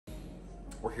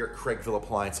We're here at Craigville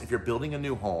Appliance. If you're building a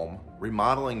new home,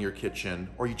 remodeling your kitchen,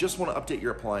 or you just want to update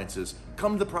your appliances,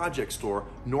 come to the project store,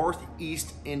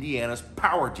 Northeast Indiana's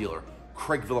power dealer,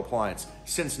 Craigville Appliance.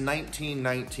 Since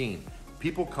 1919,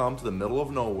 people come to the middle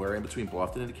of nowhere in between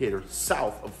Bluffton and Decatur,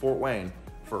 south of Fort Wayne,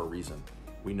 for a reason.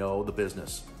 We know the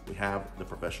business. We have the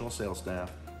professional sales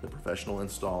staff, the professional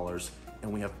installers,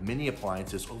 and we have many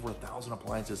appliances, over 1,000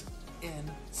 appliances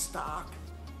in stock.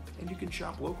 And you can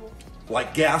shop local.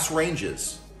 Like gas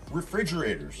ranges,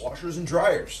 refrigerators, washers and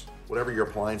dryers. Whatever your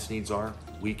appliance needs are,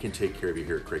 we can take care of you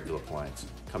here at Craigville Appliance.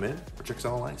 Come in or check us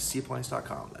out online,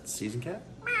 cappliance.com. That's Season Cat.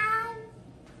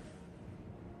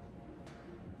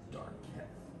 Dark Cat.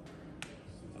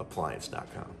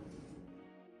 Appliance.com.